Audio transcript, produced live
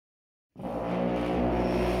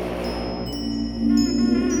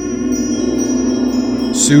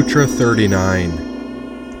Sutra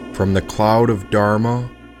 39. From the Cloud of Dharma,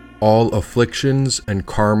 all afflictions and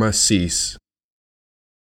karma cease.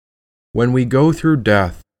 When we go through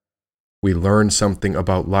death, we learn something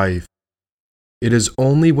about life. It is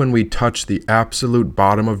only when we touch the absolute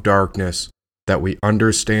bottom of darkness that we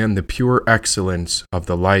understand the pure excellence of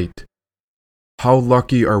the light. How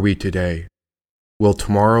lucky are we today? Will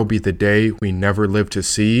tomorrow be the day we never live to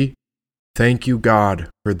see? Thank you, God,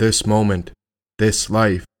 for this moment, this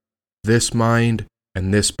life, this mind,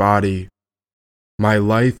 and this body. My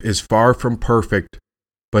life is far from perfect,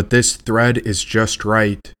 but this thread is just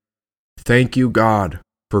right. Thank you, God,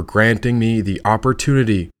 for granting me the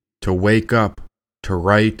opportunity to wake up, to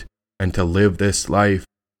write, and to live this life.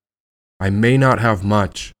 I may not have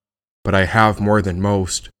much, but I have more than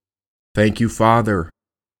most. Thank you, Father.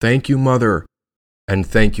 Thank you, Mother. And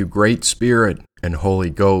thank you, Great Spirit and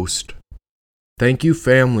Holy Ghost. Thank you,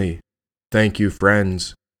 family. Thank you,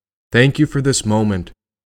 friends. Thank you for this moment,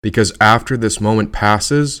 because after this moment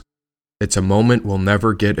passes, it's a moment we'll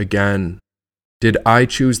never get again. Did I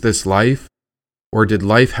choose this life, or did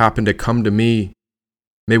life happen to come to me?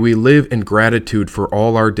 May we live in gratitude for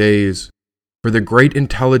all our days, for the great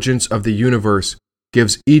intelligence of the universe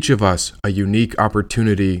gives each of us a unique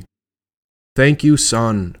opportunity. Thank you,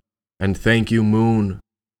 sun, and thank you, moon.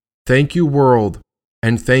 Thank you, world,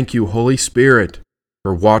 and thank you, Holy Spirit,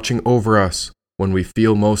 for watching over us when we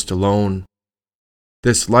feel most alone.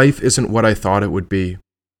 This life isn't what I thought it would be,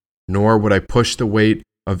 nor would I push the weight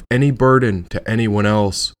of any burden to anyone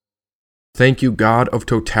else. Thank you, God of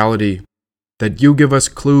totality, that you give us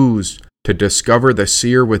clues to discover the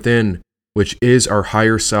seer within, which is our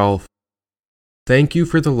higher self. Thank you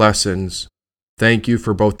for the lessons. Thank you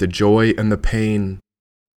for both the joy and the pain.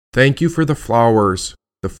 Thank you for the flowers,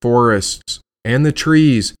 the forests, and the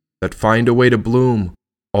trees that find a way to bloom,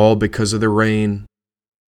 all because of the rain.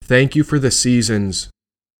 Thank you for the seasons.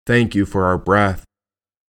 Thank you for our breath.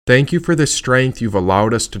 Thank you for the strength you've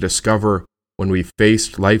allowed us to discover when we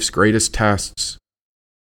faced life's greatest tests.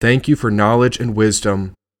 Thank you for knowledge and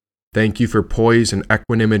wisdom. Thank you for poise and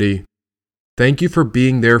equanimity. Thank you for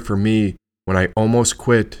being there for me when I almost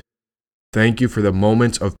quit. Thank you for the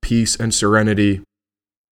moments of peace and serenity.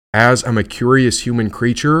 As I'm a curious human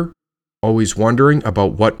creature, always wondering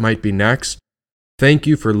about what might be next, thank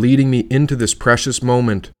you for leading me into this precious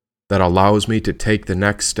moment that allows me to take the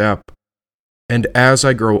next step. And as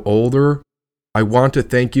I grow older, I want to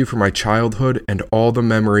thank you for my childhood and all the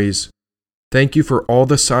memories. Thank you for all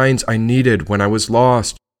the signs I needed when I was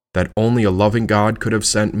lost that only a loving God could have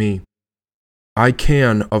sent me. I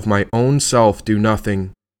can of my own self do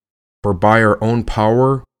nothing, for by our own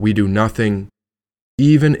power we do nothing.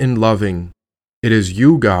 Even in loving, it is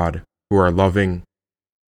you, God, who are loving.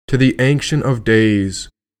 To the Ancient of Days,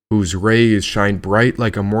 whose rays shine bright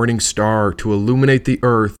like a morning star to illuminate the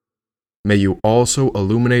earth, may you also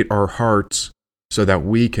illuminate our hearts so that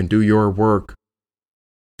we can do your work.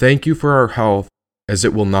 Thank you for our health, as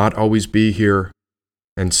it will not always be here.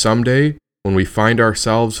 And someday, when we find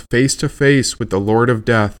ourselves face to face with the Lord of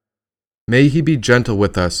Death, may He be gentle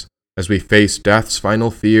with us as we face death's final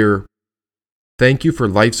fear. Thank you for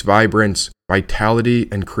life's vibrance, vitality,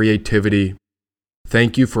 and creativity.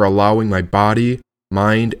 Thank you for allowing my body,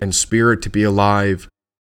 mind, and spirit to be alive.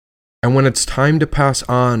 And when it's time to pass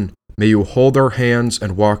on, may you hold our hands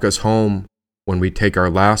and walk us home when we take our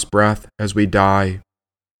last breath as we die.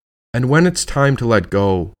 And when it's time to let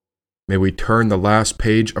go, may we turn the last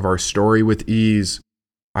page of our story with ease.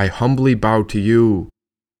 I humbly bow to you.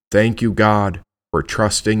 Thank you, God, for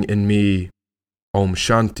trusting in me. Om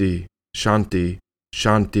Shanti, Shanti,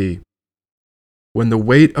 Shanti. When the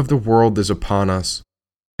weight of the world is upon us,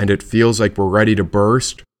 and it feels like we're ready to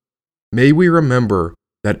burst, may we remember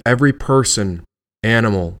that every person,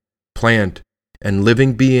 animal, plant, and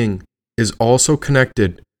living being is also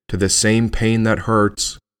connected to the same pain that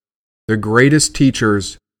hurts. The greatest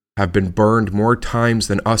teachers have been burned more times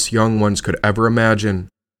than us young ones could ever imagine.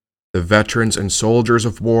 The veterans and soldiers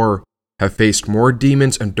of war have faced more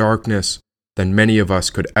demons and darkness than many of us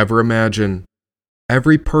could ever imagine.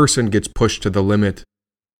 Every person gets pushed to the limit.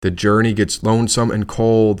 The journey gets lonesome and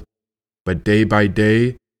cold. But day by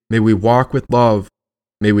day, may we walk with love.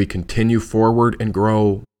 May we continue forward and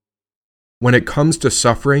grow. When it comes to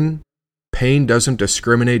suffering, pain doesn't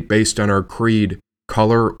discriminate based on our creed,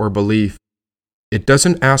 color, or belief. It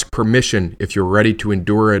doesn't ask permission if you're ready to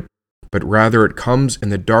endure it, but rather it comes in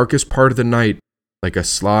the darkest part of the night like a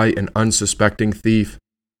sly and unsuspecting thief.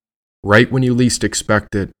 Right when you least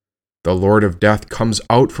expect it, the Lord of Death comes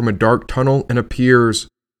out from a dark tunnel and appears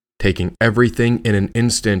taking everything in an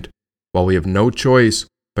instant, while we have no choice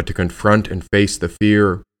but to confront and face the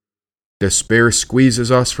fear. Despair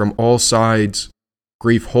squeezes us from all sides.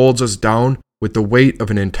 Grief holds us down with the weight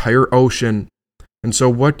of an entire ocean. And so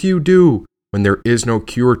what do you do when there is no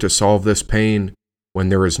cure to solve this pain, when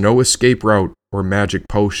there is no escape route or magic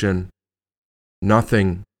potion?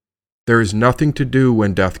 Nothing. There is nothing to do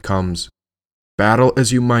when death comes. Battle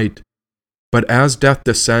as you might. But as death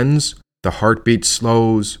descends, the heartbeat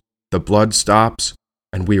slows, the blood stops,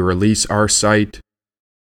 and we release our sight.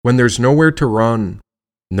 When there's nowhere to run,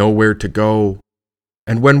 nowhere to go,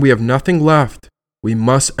 and when we have nothing left, we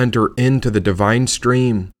must enter into the divine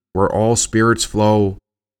stream where all spirits flow.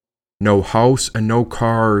 No house and no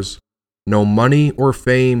cars, no money or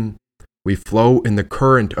fame. We flow in the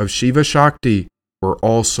current of Shiva Shakti where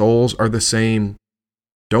all souls are the same.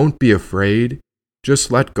 Don't be afraid,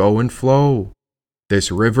 just let go and flow.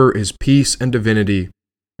 This river is peace and divinity,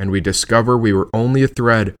 and we discover we were only a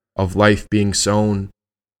thread of life being sown.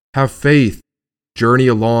 Have faith, journey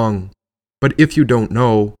along, but if you don't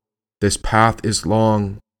know, this path is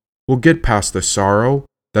long. We'll get past the sorrow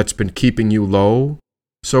that's been keeping you low.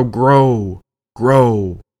 So grow,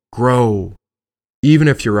 grow, grow. Even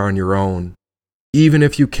if you're on your own, even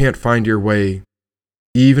if you can't find your way,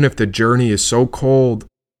 even if the journey is so cold,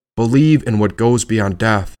 believe in what goes beyond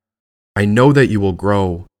death. I know that you will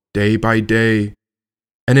grow day by day.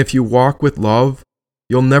 And if you walk with love,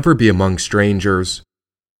 you'll never be among strangers.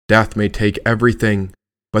 Death may take everything,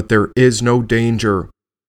 but there is no danger.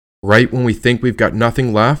 Right when we think we've got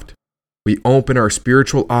nothing left, we open our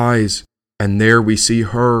spiritual eyes, and there we see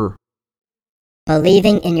her.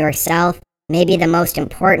 Believing in yourself may be the most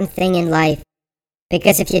important thing in life,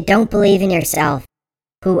 because if you don't believe in yourself,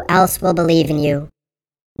 who else will believe in you?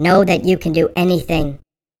 Know that you can do anything,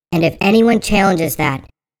 and if anyone challenges that,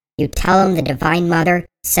 you tell them the Divine Mother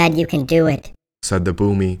said you can do it, said the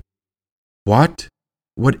Bhumi. What?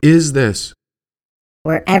 What is this?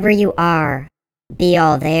 Wherever you are, be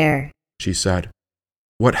all there, she said.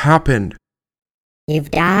 What happened?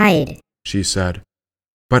 You've died, she said.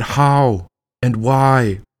 But how and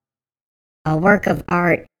why? A work of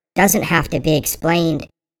art doesn't have to be explained.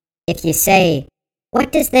 If you say,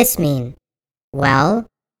 "What does this mean?" Well,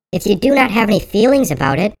 if you do not have any feelings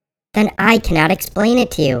about it, then I cannot explain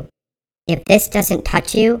it to you. If this doesn't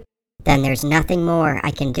touch you, then there's nothing more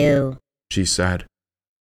I can do, she said.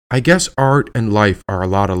 I guess art and life are a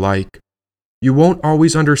lot alike. You won't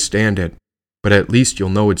always understand it, but at least you'll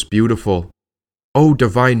know it's beautiful. Oh,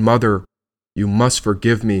 Divine Mother, you must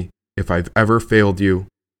forgive me if I've ever failed you.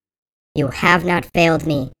 You have not failed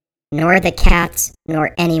me, nor the cats,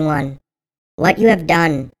 nor anyone. What you have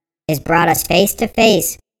done is brought us face to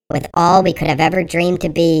face with all we could have ever dreamed to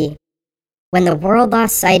be. When the world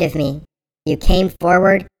lost sight of me, you came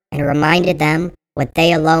forward and reminded them what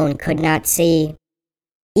they alone could not see.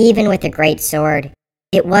 Even with the great sword,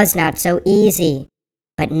 it was not so easy,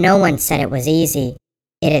 but no one said it was easy.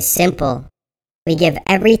 It is simple. We give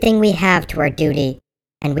everything we have to our duty,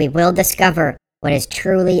 and we will discover what is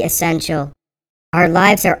truly essential. Our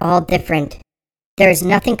lives are all different. There is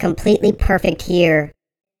nothing completely perfect here,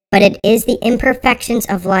 but it is the imperfections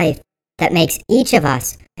of life that makes each of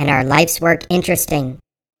us and our life's work interesting.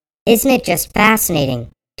 Isn't it just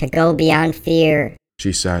fascinating to go beyond fear?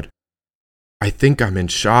 She said. I think I'm in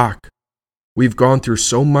shock. We've gone through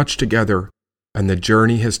so much together, and the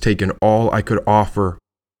journey has taken all I could offer.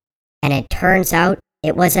 And it turns out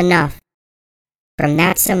it was enough. From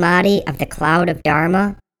that samadhi of the Cloud of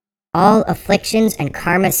Dharma, all afflictions and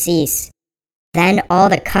karma cease. Then all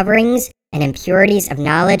the coverings and impurities of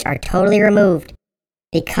knowledge are totally removed.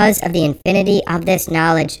 Because of the infinity of this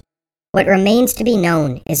knowledge, what remains to be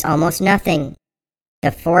known is almost nothing.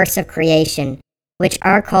 The force of creation, which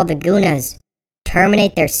are called the gunas,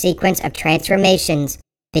 terminate their sequence of transformations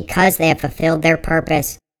because they have fulfilled their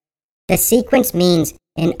purpose. The sequence means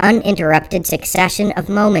an uninterrupted succession of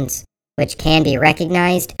moments, which can be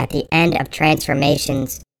recognized at the end of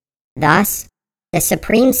transformations. Thus, the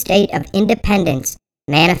supreme state of independence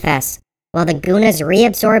manifests while the gunas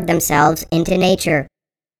reabsorb themselves into nature,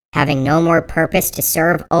 having no more purpose to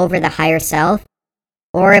serve over the higher self,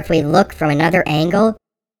 or if we look from another angle,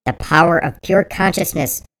 the power of pure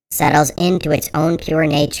consciousness settles into its own pure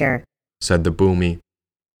nature, said the Bhumi.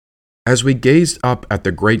 As we gazed up at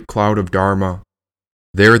the great cloud of Dharma,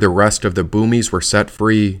 there the rest of the Bhumis were set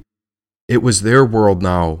free. It was their world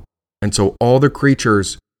now, and so all the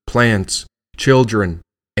creatures, plants, children,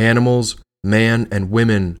 animals, man and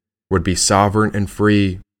women would be sovereign and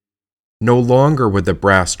free. No longer would the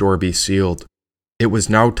brass door be sealed. It was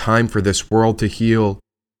now time for this world to heal.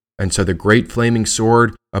 And so the great flaming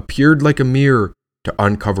sword appeared like a mirror to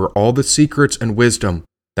uncover all the secrets and wisdom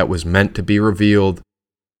that was meant to be revealed.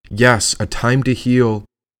 Yes, a time to heal,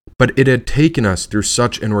 but it had taken us through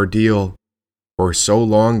such an ordeal. For so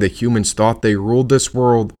long the humans thought they ruled this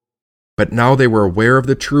world, but now they were aware of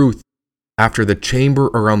the truth after the chamber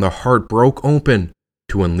around the heart broke open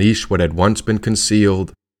to unleash what had once been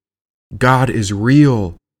concealed. God is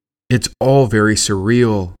real. It's all very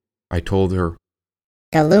surreal, I told her.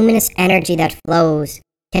 The luminous energy that flows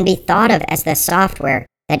can be thought of as the software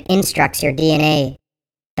that instructs your DNA,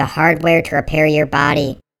 the hardware to repair your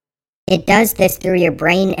body. It does this through your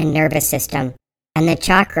brain and nervous system, and the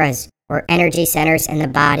chakras, or energy centers in the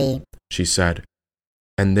body, she said.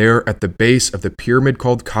 And there at the base of the pyramid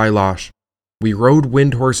called Kailash, we rode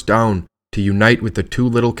Windhorse down to unite with the two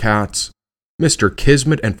little cats. Mr.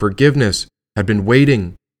 Kismet and Forgiveness had been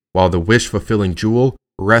waiting, while the wish-fulfilling jewel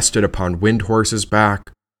rested upon Windhorse's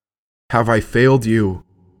back. Have I failed you?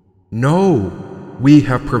 No, we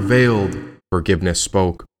have prevailed, Forgiveness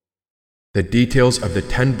spoke. The details of the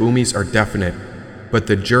 10 bhumis are definite, but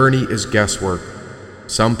the journey is guesswork.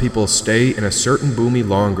 Some people stay in a certain bhumi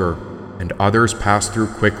longer, and others pass through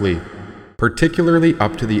quickly. Particularly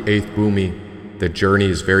up to the 8th bhumi, the journey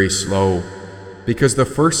is very slow, because the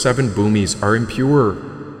first 7 bhumis are impure.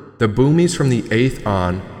 The bhumis from the 8th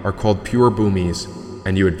on are called pure bhumis,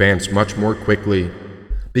 and you advance much more quickly.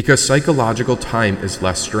 Because psychological time is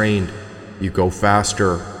less strained, you go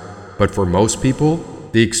faster. But for most people,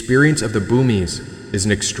 the experience of the bhumis is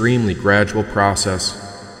an extremely gradual process.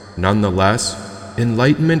 Nonetheless,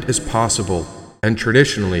 enlightenment is possible, and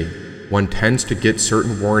traditionally, one tends to get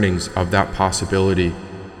certain warnings of that possibility.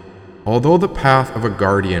 Although the path of a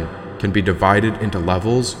guardian can be divided into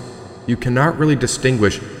levels, you cannot really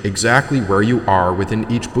distinguish exactly where you are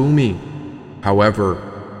within each bhumi.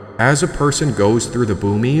 However, as a person goes through the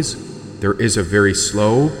bhumis, there is a very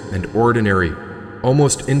slow and ordinary,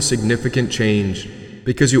 almost insignificant change,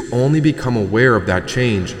 because you only become aware of that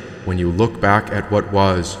change when you look back at what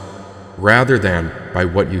was, rather than by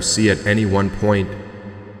what you see at any one point.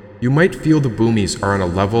 You might feel the bhumis are on a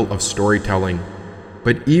level of storytelling,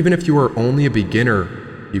 but even if you are only a beginner,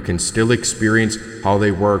 you can still experience how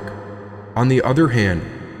they work. On the other hand,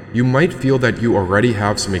 you might feel that you already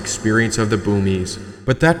have some experience of the bhumis,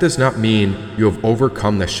 but that does not mean you have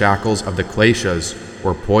overcome the shackles of the kleshas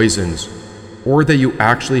or poisons, or that you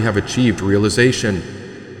actually have achieved realization.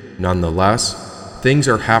 Nonetheless, things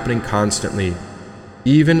are happening constantly,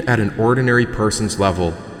 even at an ordinary person's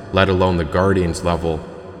level, let alone the guardian's level.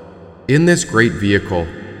 In this great vehicle,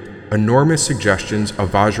 enormous suggestions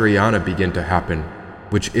of Vajrayana begin to happen,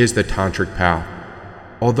 which is the tantric path.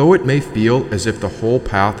 Although it may feel as if the whole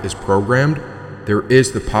path is programmed, there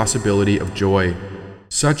is the possibility of joy.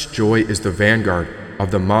 Such joy is the vanguard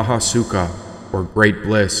of the Mahasukha, or great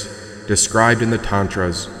bliss, described in the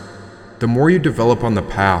Tantras. The more you develop on the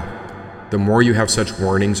path, the more you have such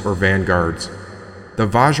warnings or vanguards. The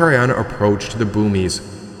Vajrayana approach to the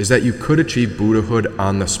bhumis is that you could achieve Buddhahood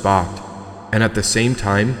on the spot, and at the same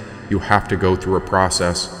time, you have to go through a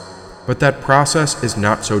process. But that process is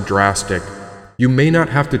not so drastic. You may not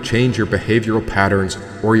have to change your behavioral patterns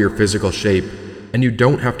or your physical shape, and you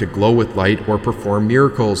don't have to glow with light or perform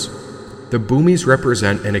miracles. The bhumis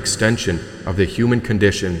represent an extension of the human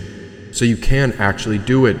condition, so you can actually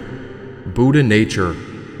do it. Buddha nature,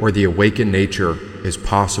 or the awakened nature, is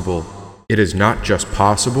possible. It is not just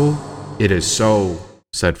possible, it is so,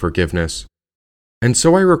 said Forgiveness. And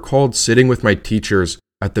so I recalled sitting with my teachers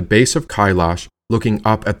at the base of Kailash, looking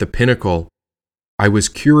up at the pinnacle. I was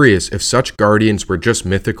curious if such guardians were just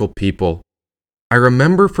mythical people. I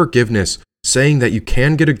remember Forgiveness saying that you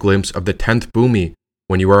can get a glimpse of the 10th bhumi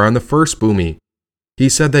when you are on the first bhumi. He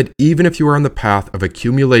said that even if you are on the path of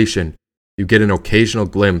accumulation, you get an occasional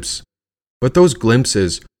glimpse. But those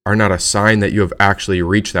glimpses are not a sign that you have actually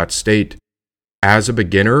reached that state. As a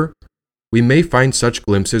beginner, we may find such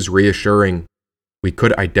glimpses reassuring. We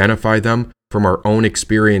could identify them from our own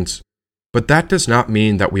experience, but that does not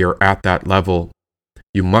mean that we are at that level.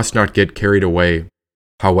 You must not get carried away.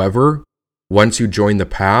 However, once you join the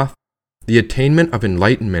path, the attainment of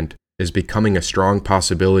enlightenment is becoming a strong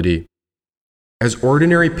possibility. As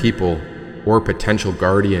ordinary people, or potential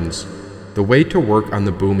guardians, the way to work on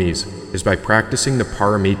the bhumis is by practicing the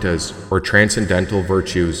paramitas, or transcendental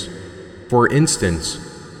virtues. For instance,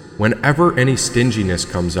 whenever any stinginess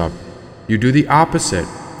comes up, you do the opposite.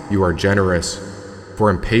 You are generous. For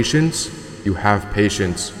impatience, you have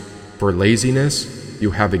patience. For laziness,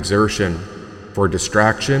 you have exertion. For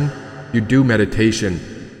distraction, you do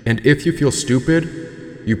meditation. And if you feel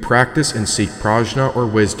stupid, you practice and seek prajna or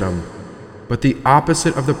wisdom. but the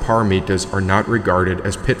opposite of the paramitas are not regarded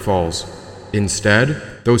as pitfalls. Instead,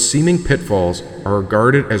 those seeming pitfalls are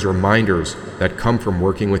regarded as reminders that come from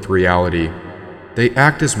working with reality. They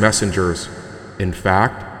act as messengers. In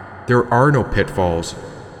fact, there are no pitfalls.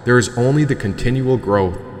 There is only the continual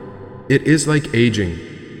growth. It is like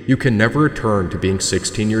aging. You can never return to being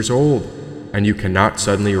 16 years old, and you cannot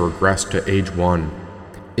suddenly regress to age 1.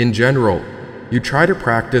 In general, you try to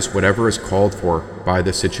practice whatever is called for by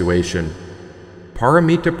the situation.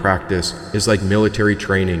 Paramita practice is like military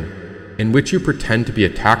training, in which you pretend to be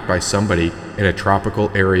attacked by somebody in a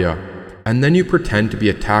tropical area, and then you pretend to be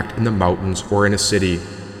attacked in the mountains or in a city.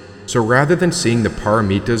 So rather than seeing the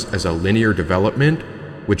paramitas as a linear development,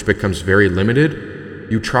 which becomes very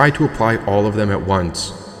limited, you try to apply all of them at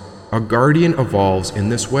once. A guardian evolves in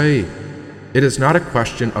this way. It is not a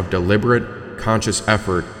question of deliberate, conscious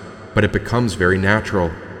effort, but it becomes very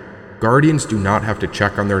natural. Guardians do not have to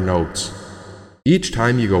check on their notes. Each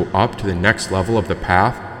time you go up to the next level of the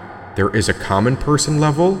path, there is a common person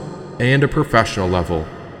level and a professional level.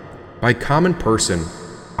 By common person,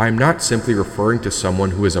 I am not simply referring to someone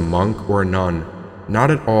who is a monk or a nun. Not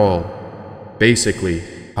at all. Basically,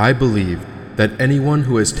 I believe that anyone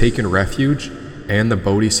who has taken refuge and the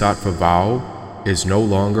bodhisattva vow is no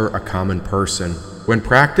longer a common person. When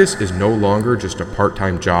practice is no longer just a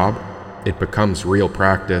part-time job, it becomes real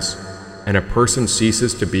practice, and a person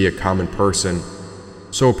ceases to be a common person.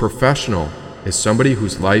 So a professional is somebody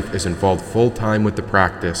whose life is involved full-time with the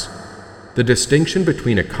practice. The distinction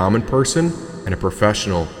between a common person and a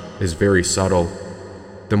professional is very subtle.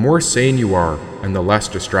 The more sane you are and the less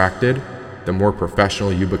distracted, the more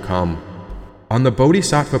professional you become. On the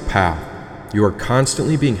bodhisattva path, you are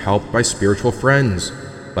constantly being helped by spiritual friends,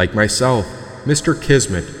 like myself, Mr.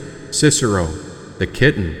 Kismet, Cicero, the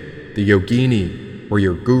kitten, the yogini, or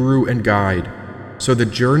your guru and guide. So the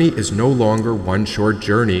journey is no longer one short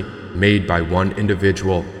journey made by one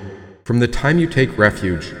individual. From the time you take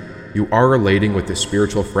refuge, you are relating with the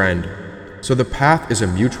spiritual friend. So the path is a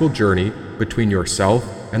mutual journey between yourself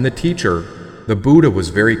and the teacher. The Buddha was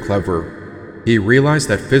very clever. He realized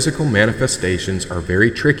that physical manifestations are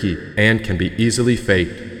very tricky and can be easily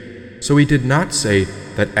faked. So he did not say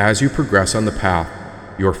that as you progress on the path,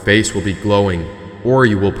 your face will be glowing or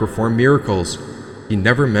you will perform miracles. He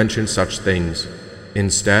never mentioned such things.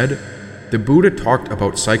 Instead, the Buddha talked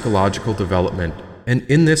about psychological development. And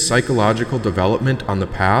in this psychological development on the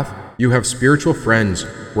path, you have spiritual friends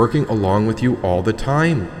working along with you all the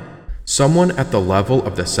time. Someone at the level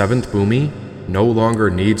of the 7th Bhumi no longer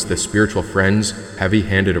needs the spiritual friend's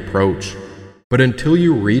heavy-handed approach. But until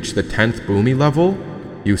you reach the 10th Bhumi level,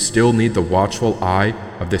 you still need the watchful eye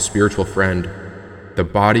of the spiritual friend. The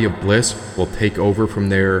body of bliss will take over from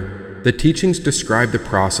there. The teachings describe the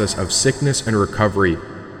process of sickness and recovery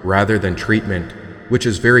rather than treatment, which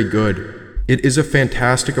is very good. It is a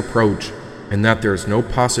fantastic approach in that there is no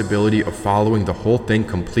possibility of following the whole thing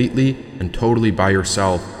completely and totally by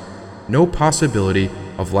yourself. No possibility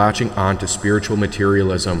of latching on to spiritual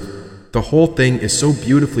materialism. The whole thing is so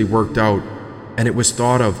beautifully worked out, and it was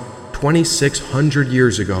thought of 2,600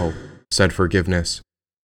 years ago, said Forgiveness.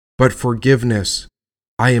 But Forgiveness,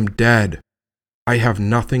 I am dead. I have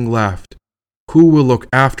nothing left. Who will look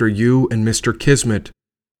after you and Mr. Kismet?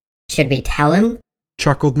 Should we tell him?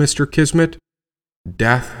 Chuckled Mr. Kismet.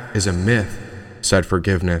 Death is a myth, said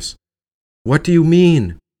Forgiveness. What do you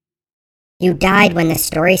mean? You died when the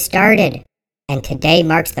story started, and today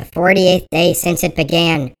marks the 48th day since it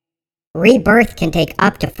began. Rebirth can take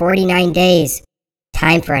up to 49 days.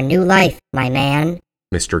 Time for a new life, my man.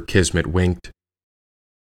 Mr. Kismet winked.